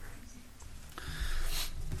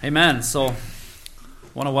Amen. So, I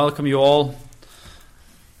want to welcome you all.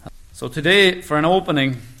 So today, for an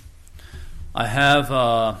opening, I have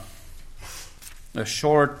a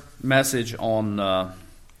short message on,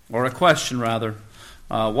 or a question rather,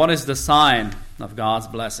 what is the sign of God's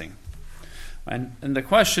blessing? And the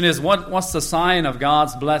question is, what's the sign of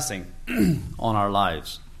God's blessing on our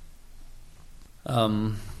lives?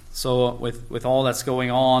 So with all that's going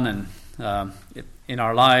on and in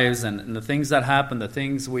our lives and the things that happen, the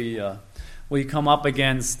things we come up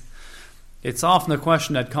against, it's often a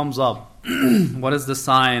question that comes up. What is the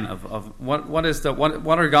sign of what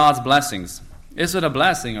are God's blessings? Is it a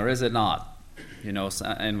blessing or is it not? You know,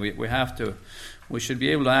 and we should be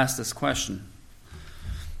able to ask this question.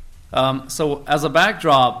 So as a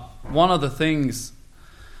backdrop, one of the things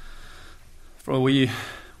we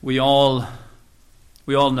all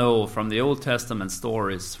know from the Old Testament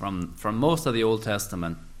stories, from most of the Old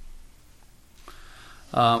Testament,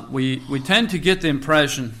 we tend to get the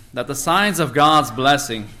impression that the signs of God's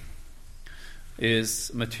blessing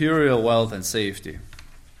is material wealth and safety.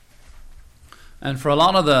 And for a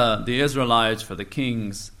lot of the Israelites, for the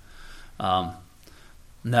kings,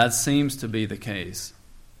 that seems to be the case.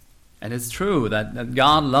 And it's true that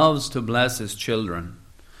God loves to bless His children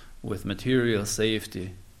with material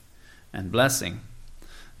safety and blessing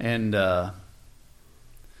and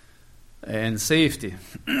safety,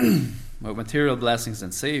 with material blessings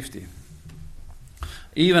and safety.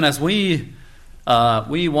 Even as we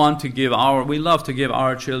love to give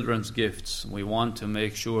our children gifts. We want to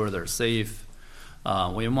make sure they're safe.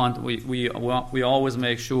 We always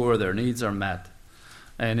make sure their needs are met.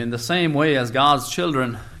 And in the same way as God's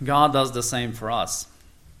children, God does the same for us.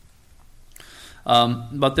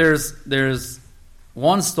 But there's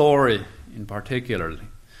one story in particular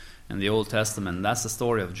in the Old Testament, and that's the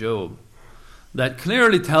story of Job, that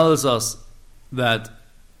clearly tells us that,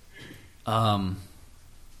 how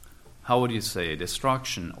would you say,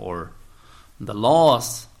 destruction or the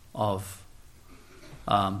loss of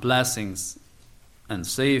blessings and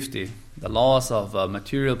safety, the loss of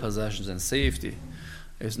material possessions and safety,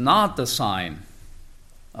 is not the sign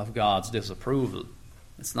of God's disapproval.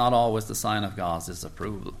 It's not always the sign of God's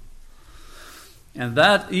disapproval. And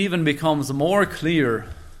that even becomes more clear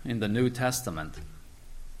in the New Testament.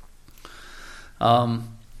 And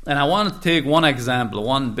I want to take one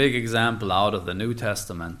big example out of the New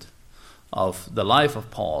Testament of the life of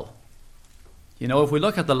Paul. You know, if we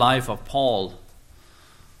look at the life of Paul,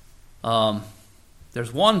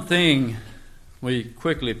 there's one thing we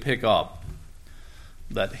quickly pick up,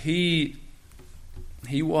 that he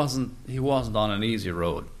wasn't on an easy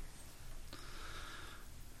road.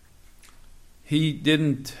 It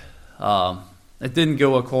didn't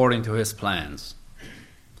go according to his plans.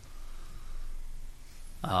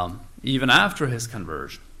 Even after his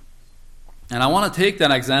conversion. And I want to take that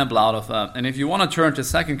example out of, and if you want to turn to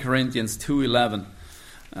 2 Corinthians 2:11,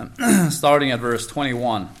 starting at verse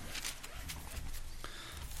 21.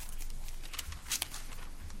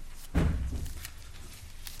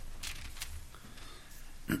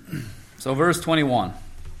 So verse 21.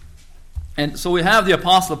 And so we have the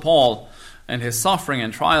Apostle Paul and his suffering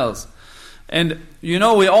and trials. And you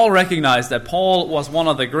know, we all recognize that Paul was one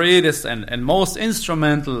of the greatest and most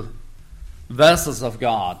instrumental vessels of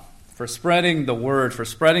God for spreading the word, for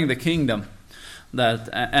spreading the kingdom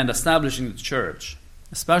and establishing the church,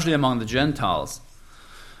 especially among the Gentiles.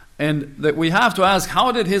 And that we have to ask,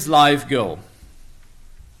 how did his life go?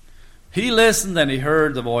 He listened and he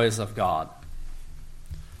heard the voice of God.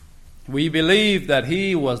 We believe that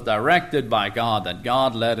he was directed by God, that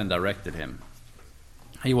God led and directed him.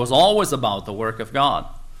 He was always about the work of God.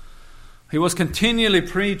 He was continually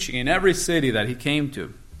preaching in every city that he came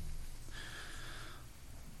to.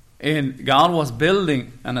 And God was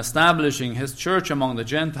building and establishing His church among the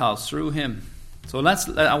Gentiles through him. So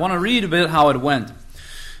I want to read a bit how it went.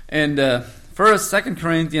 And first, 2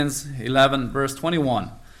 Corinthians 11, verse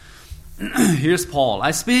 21. Here's Paul.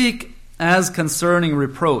 I speak as concerning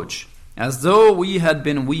reproach, as though we had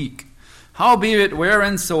been weak. Howbeit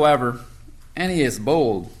whereinsoever any is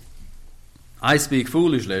bold, I speak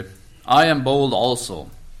foolishly, I am bold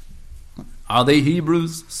also. Are they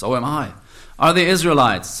Hebrews? So am I. Are they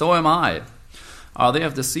Israelites? So am I. Are they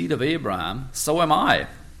of the seed of Abraham? So am I.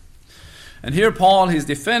 And here Paul, he's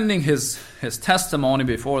defending his testimony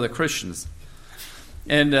before the Christians.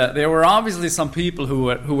 And there were obviously some people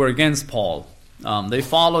who were against Paul. They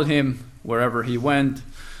followed him wherever he went.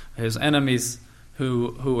 His enemies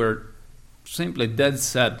who were simply dead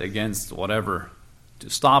set against whatever, to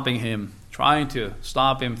stopping him, trying to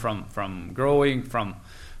stop him from growing, from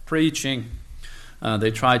preaching.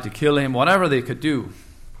 They tried to kill him, whatever they could do.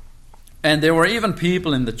 And there were even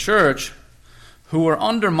people in the church who were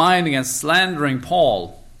undermining and slandering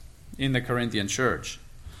Paul in the Corinthian church.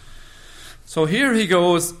 So here he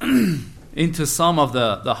goes into some of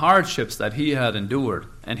the hardships that he had endured.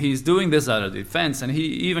 And he's doing this out of defense. And he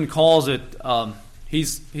even calls it,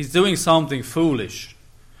 he's doing something foolish,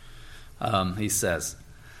 he says,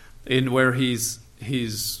 in where he's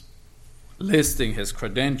listing his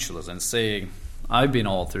credentials and saying, I've been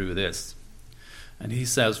all through this. And he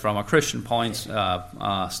says, from a Christian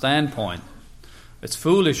standpoint, it's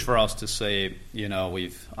foolish for us to say,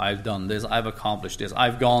 I've done this, I've accomplished this,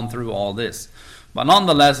 I've gone through all this. But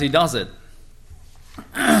nonetheless, he does it.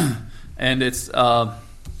 And it's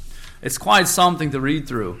quite something to read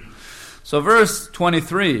through. So verse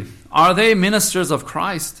 23, are they ministers of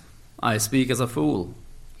Christ? I speak as a fool.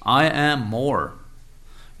 I am more.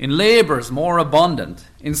 In labors more abundant,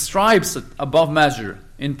 in stripes above measure,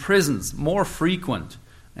 in prisons more frequent,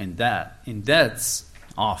 and in deaths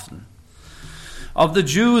often. Of the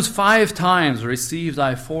Jews 5 times received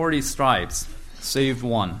I 40 stripes, save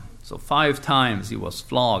one. So 5 times he was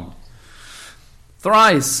flogged.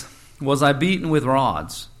 Thrice was I beaten with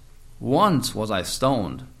rods. Once was I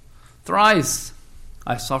stoned. Thrice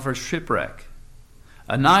I suffered shipwreck.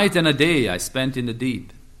 A night and a day I spent in the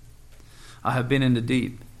deep. I have been in the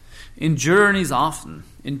deep. In journeys often,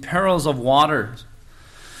 in perils of waters,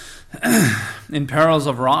 in perils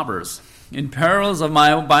of robbers, in perils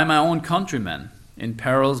by my own countrymen, in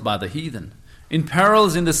perils by the heathen, in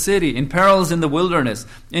perils in the city, in perils in the wilderness,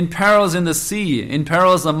 in perils in the sea, in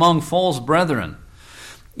perils among false brethren,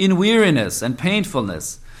 in weariness and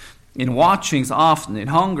painfulness, in watchings often, in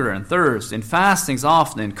hunger and thirst, in fastings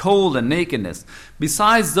often, in cold and nakedness,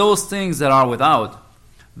 besides those things that are without,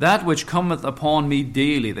 that which cometh upon me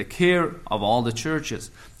daily, the care of all the churches.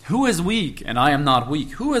 Who is weak, and I am not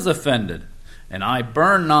weak? Who is offended, and I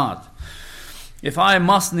burn not? If I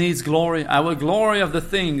must needs glory, I will glory of the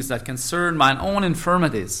things that concern mine own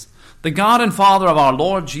infirmities. The God and Father of our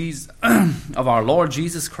Lord Jesus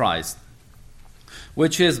Christ,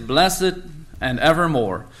 which is blessed and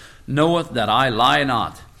evermore, knoweth that I lie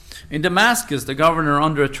not. In Damascus, the governor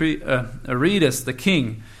under Aretas the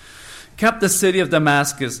king kept the city of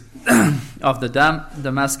Damascus of the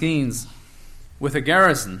Damascenes with a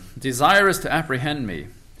garrison, desirous to apprehend me.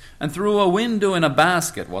 And through a window in a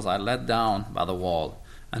basket was I let down by the wall,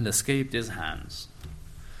 and escaped his hands.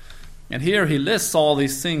 And here he lists all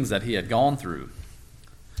these things that he had gone through.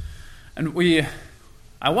 And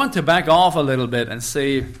I want to back off a little bit and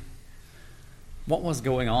say, what was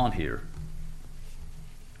going on here?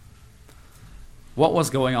 What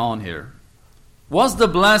was going on here? Was the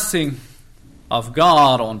blessing of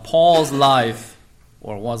God on Paul's life,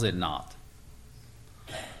 or was it not?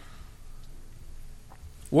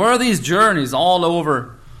 Were these journeys all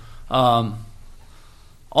over the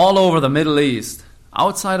Middle East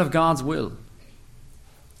outside of God's will?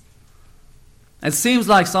 It seems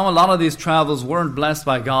like a lot of these travels weren't blessed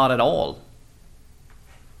by God at all.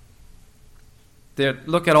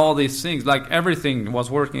 Look at all these things, like everything was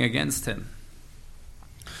working against him.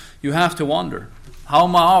 You have to wonder how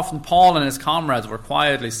often Paul and his comrades were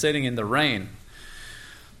quietly sitting in the rain,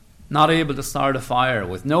 not able to start a fire,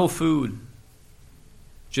 with no food,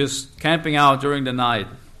 just camping out during the night,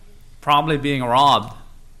 probably being robbed.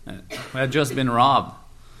 Had just been robbed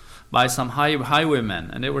by some highwaymen,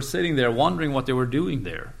 and they were sitting there wondering what they were doing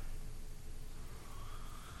there.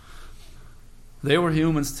 They were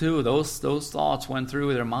humans too. Those thoughts went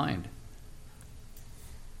through their mind.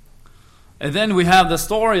 And then we have the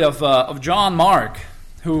story of John Mark,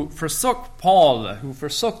 who forsook Paul, who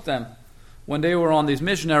forsook them when they were on these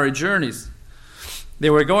missionary journeys. They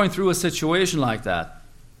were going through a situation like that.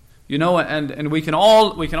 And we can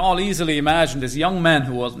all easily imagine this young man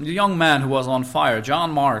who was on fire, John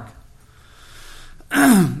Mark.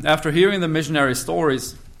 After hearing the missionary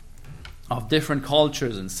stories of different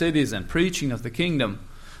cultures and cities and preaching of the kingdom,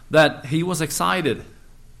 that he was excited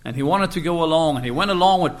and he wanted to go along, and he went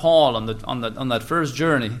along with Paul on that first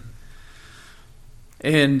journey.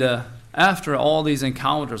 And after all these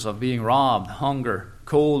encounters of being robbed, hunger,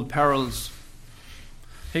 cold, perils,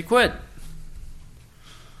 he quit.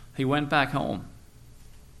 He went back home.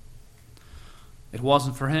 It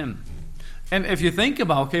wasn't for him. And if you think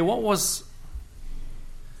about, he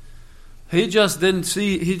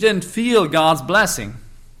didn't feel God's blessing.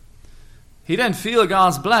 He didn't feel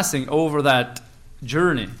God's blessing over that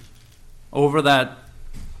journey, over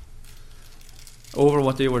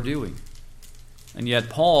what they were doing. And yet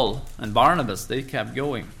Paul and Barnabas, they kept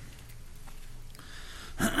going.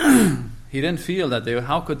 He didn't feel that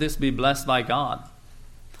how could this be blessed by God?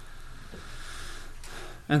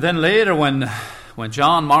 And then later when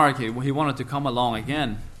John Mark, he wanted to come along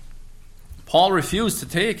again, Paul refused to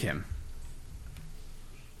take him.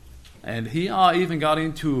 And he even got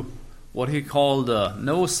into what he called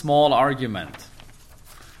no small argument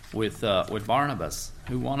with Barnabas,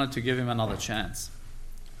 who wanted to give him another chance.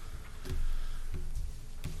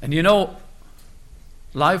 And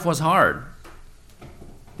life was hard.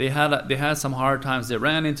 They had some hard times. They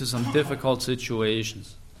ran into some difficult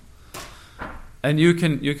situations. And you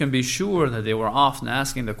can be sure that they were often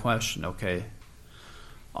asking the question, okay,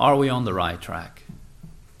 are we on the right track?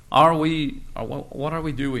 What are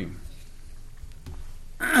we doing?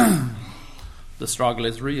 The struggle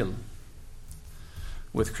is real.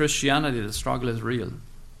 With Christianity, the struggle is real.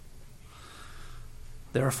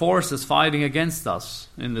 There are forces fighting against us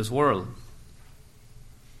in this world.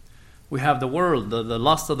 We have the world, the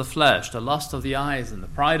lust of the flesh, the lust of the eyes, and the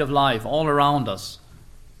pride of life all around us.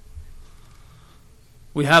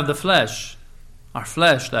 We have the flesh, our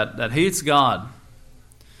flesh that hates God.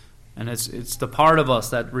 And it's the part of us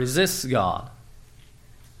that resists God.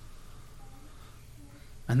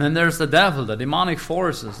 And then there's the devil, the demonic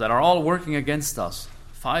forces that are all working against us,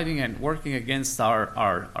 fighting and working against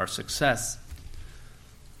our success,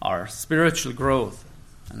 our spiritual growth,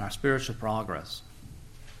 and our spiritual progress.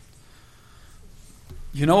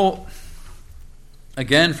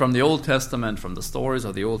 Again, from the Old Testament, from the stories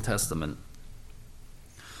of the Old Testament,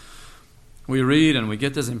 we read and we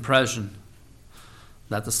get this impression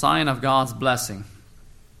that the sign of God's blessing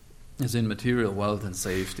is in material wealth and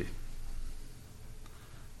safety.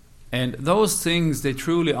 And those things, they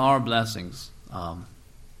truly are blessings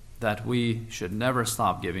that we should never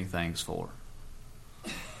stop giving thanks for.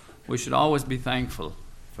 We should always be thankful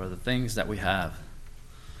for the things that we have.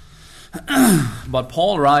 But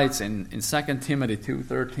Paul writes in 2 Timothy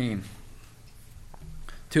 2:13,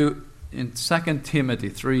 in 2 Timothy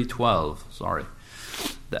 3:12,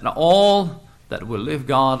 that all that will live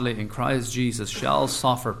godly in Christ Jesus shall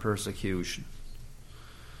suffer persecution.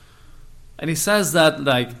 And he says that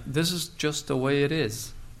this is just the way it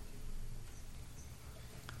is.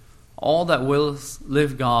 All that will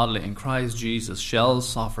live godly in Christ Jesus shall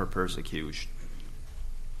suffer persecution.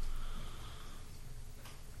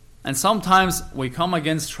 And sometimes we come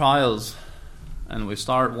against trials and we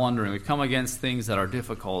start wondering. We come against things that are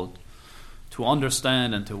difficult to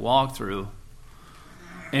understand and to walk through.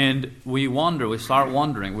 And we start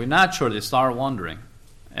wondering. We naturally start wondering.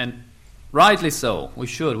 And rightly so, we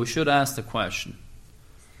should ask the question,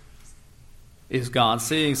 is God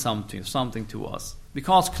saying something to us?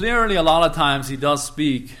 Because clearly a lot of times He does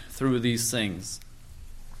speak through these things,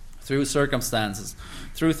 through circumstances,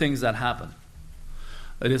 through things that happen.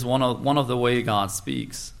 It is one of the way God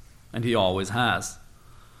speaks, and He always has.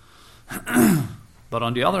 But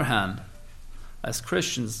on the other hand, as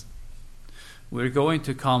Christians, we're going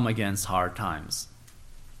to come against hard times.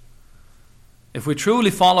 If we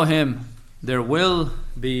truly follow Him,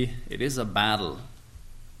 it is a battle.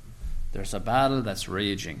 There's a battle that's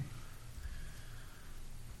raging.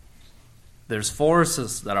 There's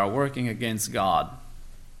forces that are working against God.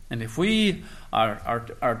 And if we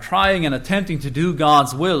are trying and attempting to do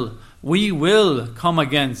God's will, we will come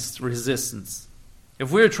against resistance.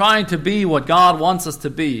 If we're trying to be what God wants us to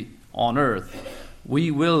be on earth,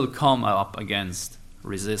 we will come up against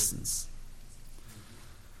resistance.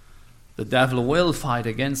 The devil will fight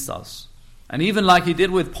against us. And even like he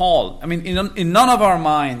did with Paul, in none of our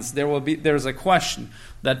minds there's a question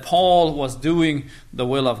that Paul was doing the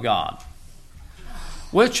will of God.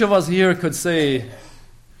 Which of us here could say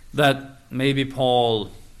that maybe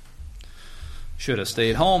Paul should have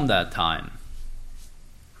stayed home that time?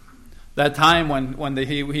 That time when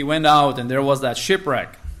he went out and there was that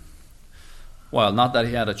shipwreck. Well, not that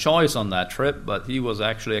he had a choice on that trip, but he was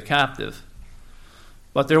actually a captive.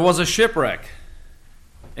 But there was a shipwreck,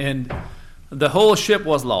 and the whole ship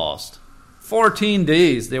was lost. 14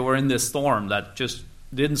 days they were in this storm that just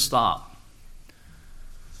didn't stop,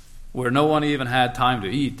 where no one even had time to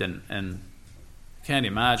eat, and can't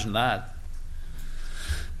imagine that.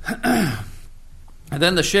 And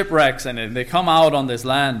then the shipwrecks, and they come out on this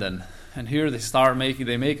land, and here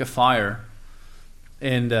they make a fire,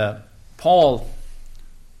 and Paul,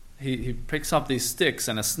 he picks up these sticks,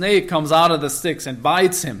 and a snake comes out of the sticks and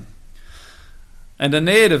bites him. And the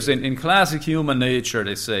natives, in classic human nature,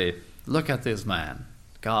 they say, look at this man.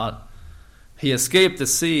 God, he escaped the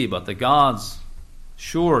sea, but the gods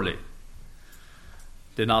surely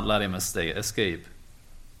did not let him escape.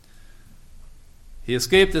 He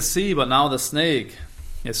escaped the sea, but now the snake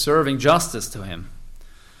is serving justice to him.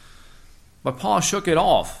 But Paul shook it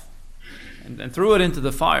off and threw it into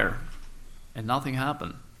the fire. and nothing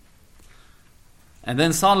happened. And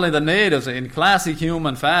then suddenly the natives, in classic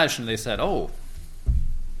human fashion, they said, "Oh,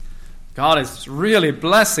 God is really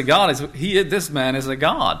blessed. This man is a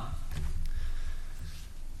god."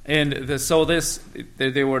 And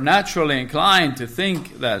they were naturally inclined to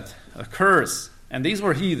think that a curse, and these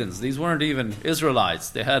were heathens, these weren't even Israelites.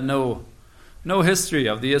 They had no history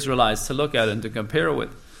of the Israelites to look at and to compare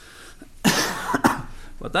with.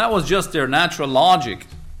 But that was just their natural logic,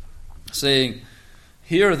 saying,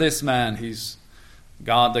 here this man, he's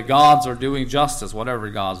God, the gods are doing justice, whatever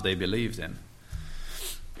gods they believed in.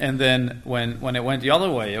 And then when it went the other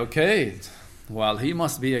way, okay, well, he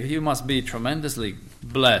must be tremendously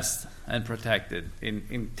blessed and protected.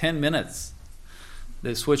 In 10 minutes,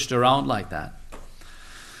 they switched around like that.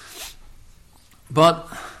 But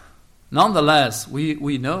nonetheless,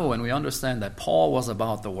 we know and we understand that Paul was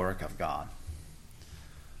about the work of God.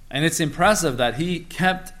 And it's impressive that he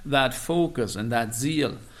kept that focus and that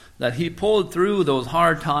zeal, that he pulled through those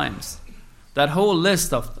hard times, that whole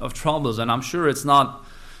list of troubles. And I'm sure it's not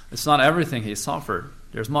everything he suffered.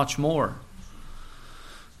 There's much more.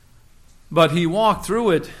 But he walked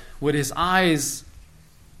through it with his eyes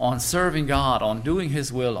on serving God, on doing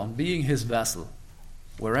his will, on being his vessel,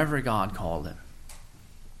 wherever God called him.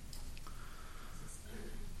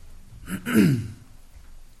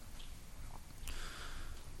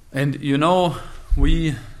 And you know,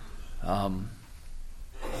 we almost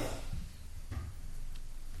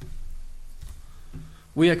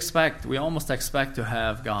expect to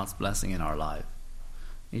have God's blessing in our life,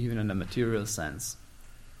 even in the material sense.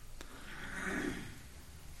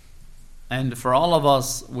 And for all of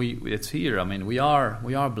us, it's here. I mean, we are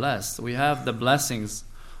blessed. We have the blessings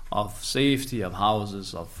of safety, of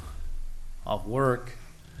houses, of work,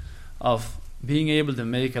 of being able to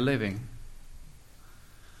make a living.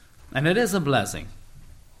 And it is a blessing.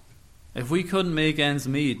 If we couldn't make ends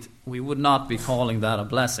meet, we would not be calling that a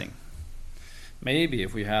blessing. Maybe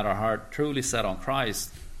if we had our heart truly set on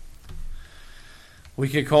Christ, we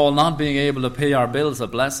could call not being able to pay our bills a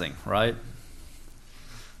blessing, right?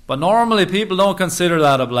 But normally people don't consider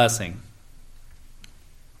that a blessing.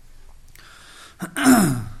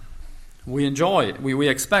 We enjoy it. We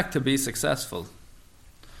expect to be successful.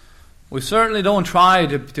 We certainly don't try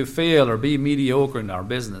to fail or be mediocre in our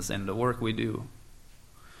business and the work we do.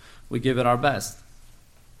 We give it our best.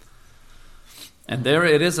 And there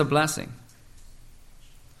it is a blessing.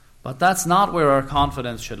 But that's not where our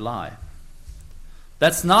confidence should lie.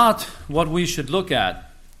 That's not what we should look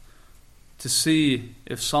at to see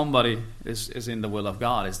if somebody is in the will of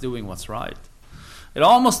God, is doing what's right. It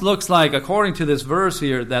almost looks like, according to this verse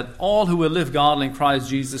here, that all who will live godly in Christ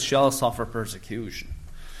Jesus shall suffer persecution.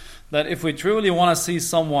 That if we truly want to see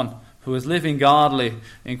someone who is living godly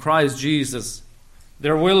in Christ Jesus,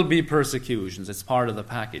 there will be persecutions. It's part of the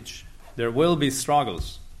package. There will be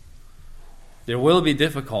struggles. There will be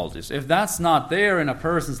difficulties. If that's not there in a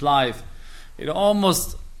person's life, it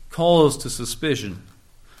almost calls to suspicion.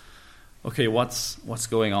 Okay, what's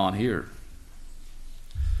going on here?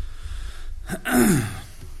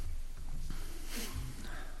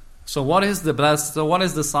 So what is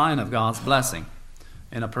the sign of God's blessing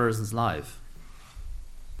in a person's life?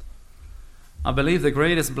 I believe the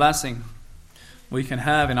greatest blessing we can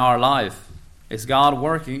have in our life is God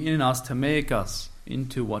working in us to make us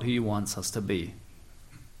into what He wants us to be.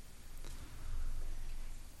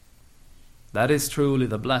 That is truly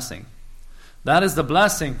the blessing. That is the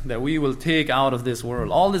blessing that we will take out of this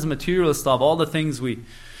world. All this material stuff, all the things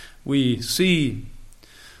we see,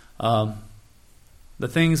 the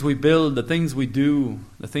things we build, the things we do,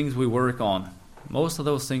 the things we work on, most of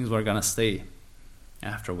those things are going to stay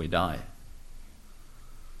after we die.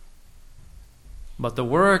 But the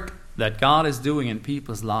work that God is doing in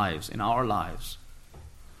people's lives, in our lives,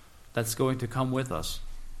 that's going to come with us.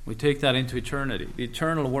 We take that into eternity, the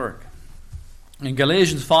eternal work. In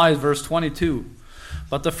Galatians 5, verse 22,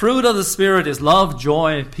 but the fruit of the Spirit is love,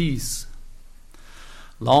 joy, peace,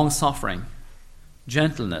 long-suffering,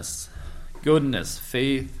 gentleness, goodness,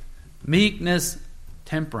 faith, meekness,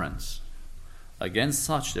 temperance. Against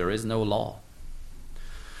such there is no law.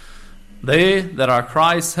 They that are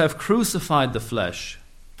Christ have crucified the flesh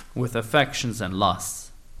with affections and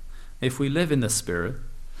lusts. If we live in the Spirit,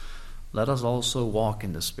 let us also walk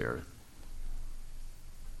in the Spirit.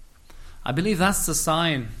 I believe that's the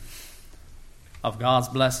sign of God's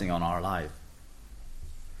blessing on our life.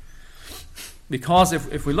 Because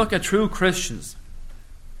if we look at true Christians,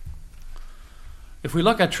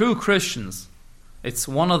 it's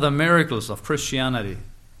one of the miracles of Christianity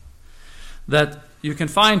that you can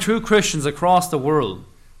find true Christians across the world,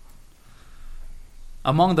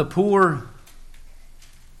 among the poor,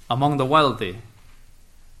 among the wealthy,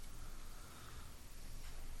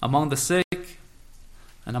 among the sick,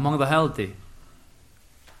 and among the healthy,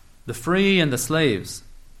 the free and the slaves,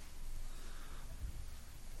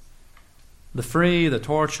 the free, the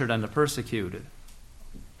tortured, and the persecuted.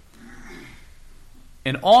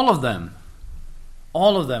 In all of them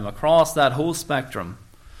across that whole spectrum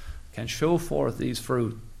can show forth these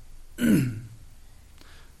fruit.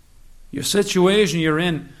 Your situation you're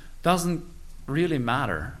in doesn't really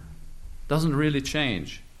matter, doesn't really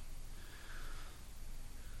change.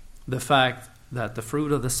 The fact that the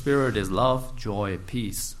fruit of the Spirit is love, joy,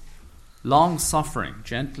 peace, long-suffering,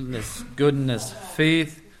 gentleness, goodness,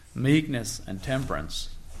 faith, meekness, and temperance.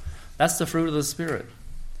 That's the fruit of the Spirit.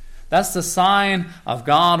 That's the sign of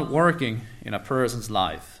God working in a person's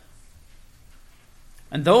life.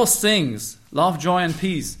 And those things, love, joy, and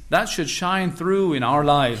peace, that should shine through in our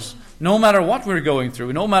lives, no matter what we're going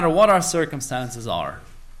through, no matter what our circumstances are.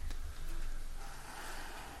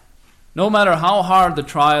 No matter how hard the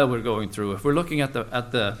trial we're going through, if we're looking at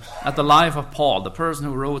the life of Paul, the person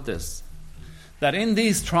who wrote this, that in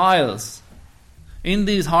these trials, in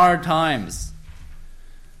these hard times,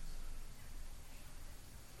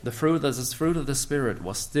 the fruit of the Spirit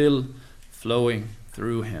was still flowing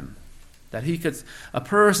through him. That a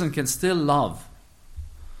person can still love.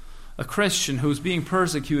 A Christian who's being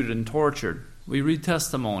persecuted and tortured, we read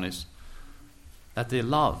testimonies that they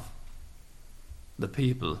love the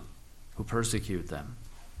people who persecute them.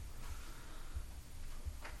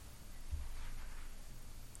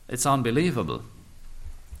 It's unbelievable.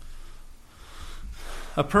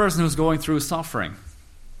 A person who's going through suffering,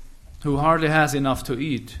 who hardly has enough to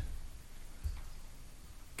eat,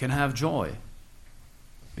 can have joy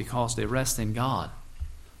because they rest in God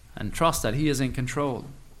and trust that He is in control.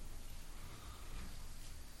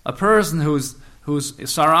 A person who's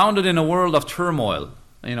surrounded in a world of turmoil,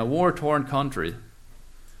 in a war-torn country,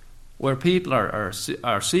 where people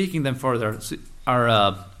are seeking them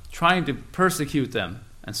trying to persecute them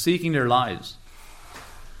and seeking their lives,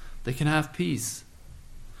 they can have peace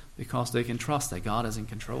because they can trust that God is in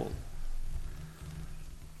control.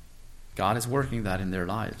 God is working that in their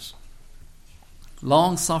lives.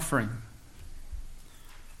 Long suffering,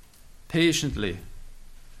 patiently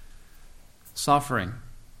suffering,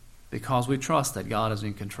 because we trust that God is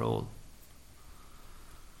in control.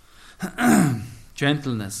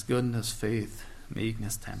 Gentleness, goodness, faith,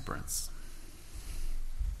 meekness, temperance.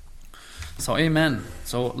 So amen.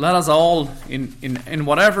 So let us all, in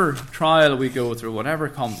whatever trial we go through, whatever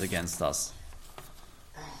comes against us,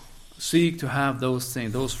 seek to have those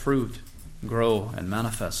things, those fruit, grow and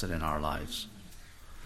manifest it in our lives.